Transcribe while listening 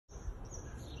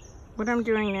What I'm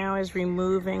doing now is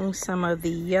removing some of the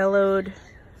yellowed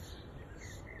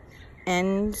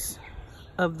ends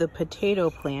of the potato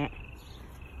plant.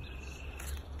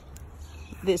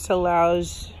 This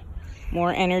allows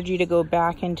more energy to go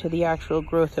back into the actual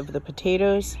growth of the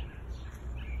potatoes.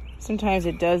 Sometimes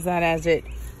it does that as it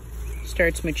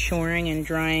starts maturing and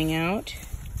drying out.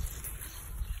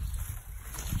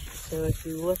 So if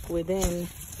you look within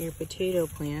your potato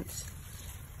plants,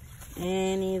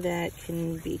 any that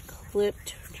can be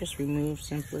clipped, just remove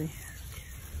simply.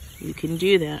 You can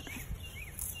do that.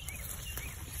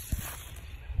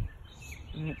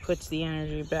 And it puts the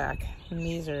energy back. And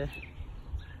these are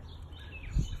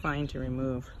fine to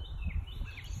remove.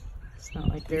 It's not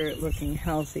like they're looking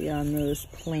healthy on those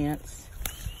plants.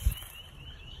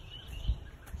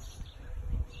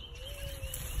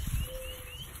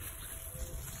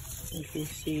 If you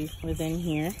see within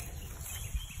here,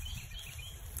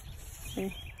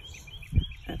 okay,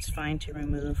 that's fine to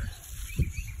remove.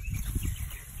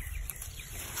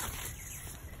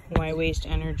 Why waste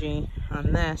energy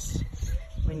on this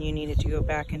when you need it to go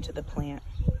back into the plant?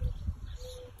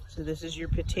 So this is your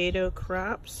potato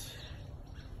crops.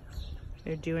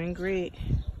 They're doing great.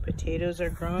 Potatoes are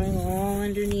growing all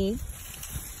underneath.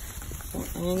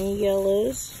 Any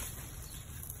yellows,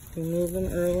 remove them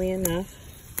early enough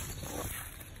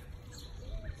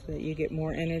so that you get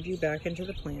more energy back into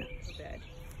the plant.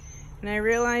 And I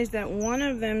realized that one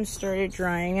of them started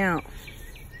drying out.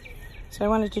 So I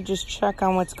wanted to just check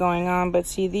on what's going on, but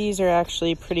see, these are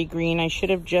actually pretty green. I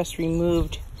should have just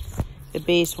removed the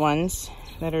base ones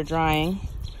that are drying.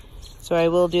 So I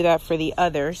will do that for the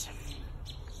others.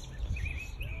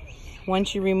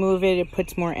 Once you remove it, it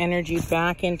puts more energy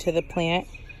back into the plant.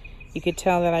 You could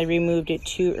tell that I removed it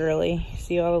too early.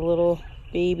 See all the little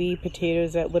baby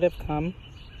potatoes that would have come.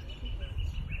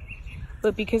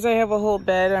 But because I have a whole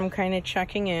bed, I'm kind of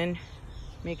checking in,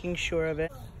 making sure of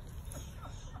it.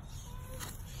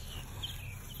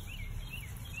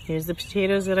 Here's the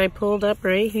potatoes that I pulled up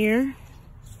right here.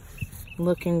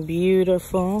 Looking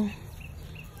beautiful.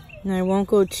 And I won't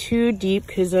go too deep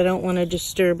because I don't want to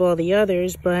disturb all the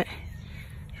others, but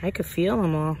I could feel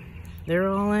them all. They're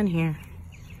all in here.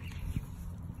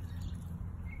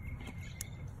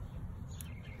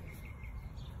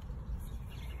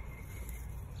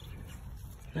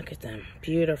 Look at them,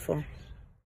 beautiful.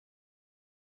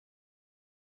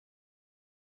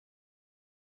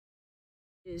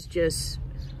 It is just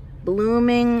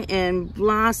blooming and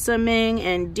blossoming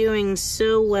and doing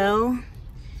so well.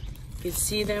 You can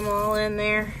see them all in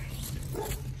there.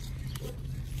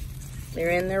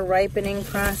 They're in their ripening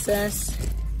process.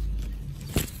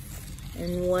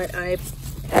 And what I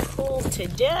pulled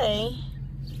today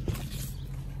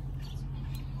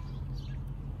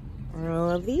are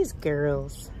all of these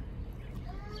girls.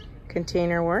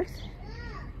 Container worth.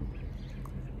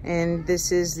 And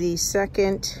this is the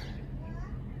second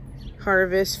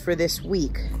harvest for this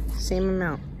week, same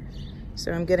amount.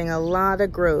 So I'm getting a lot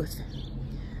of growth.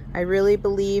 I really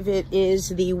believe it is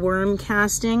the worm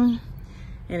casting,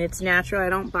 and it's natural. I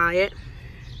don't buy it.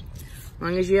 As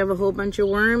long as you have a whole bunch of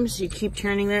worms, you keep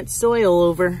turning that soil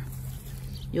over.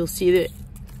 You'll see that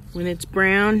when it's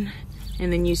brown,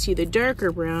 and then you see the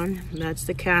darker brown, that's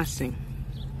the casting.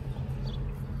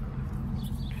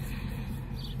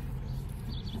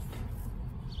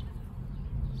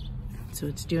 So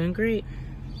it's doing great.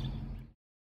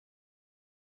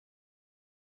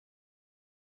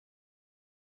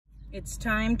 It's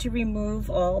time to remove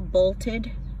all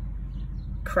bolted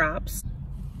crops.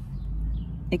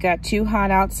 It got too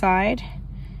hot outside,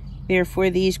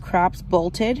 therefore these crops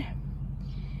bolted.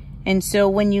 And so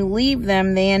when you leave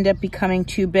them, they end up becoming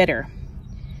too bitter.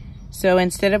 So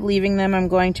instead of leaving them, I'm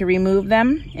going to remove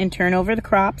them and turn over the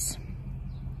crops.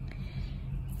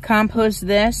 Compost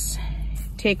this.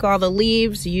 Take all the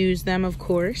leaves, use them of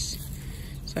course.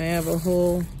 So I have a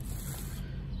whole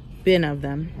bin of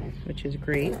them, which is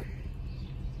great.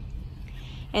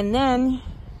 And then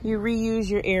you reuse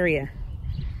your area.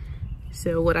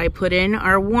 So what I put in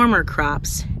are warmer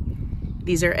crops.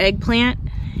 These are eggplant,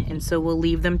 and so we'll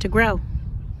leave them to grow.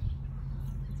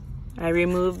 I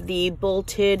removed the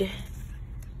bolted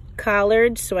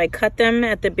collards, so I cut them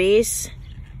at the base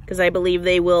because I believe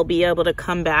they will be able to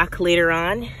come back later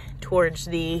on towards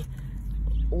the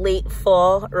late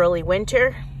fall, early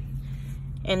winter.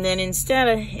 And then instead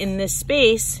of in this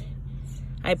space,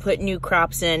 I put new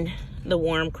crops in, the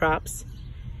warm crops.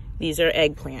 These are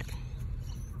eggplant.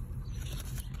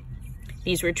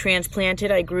 These were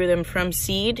transplanted. I grew them from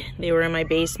seed. They were in my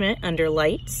basement under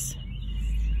lights.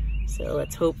 So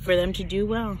let's hope for them to do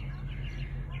well.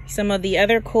 Some of the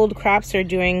other cold crops are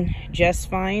doing just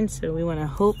fine, so we want to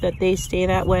hope that they stay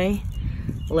that way.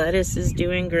 Lettuce is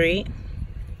doing great.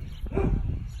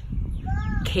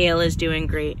 Kale is doing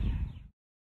great.